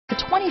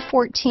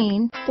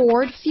2014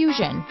 Ford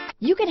Fusion.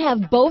 You can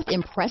have both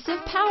impressive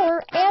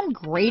power and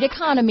great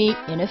economy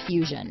in a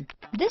Fusion.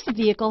 This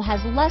vehicle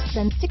has less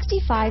than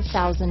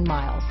 65,000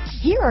 miles.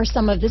 Here are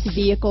some of this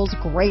vehicle's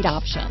great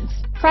options: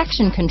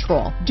 traction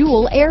control,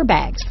 dual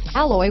airbags,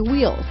 alloy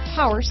wheels,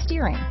 power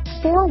steering,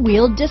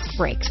 four-wheel disc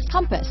brakes,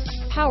 compass,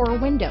 power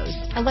windows,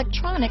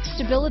 electronic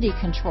stability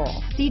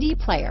control, CD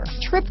player,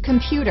 trip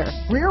computer,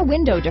 rear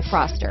window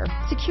defroster,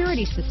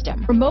 security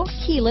system, remote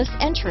keyless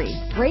entry,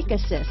 brake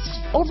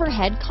assist,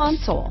 overhead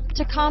console,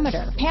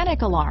 tachometer,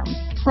 panic alarm,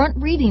 front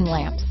reading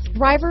lamps,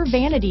 driver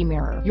vanity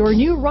mirror. Your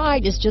new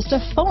ride is just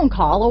a phone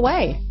call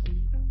away.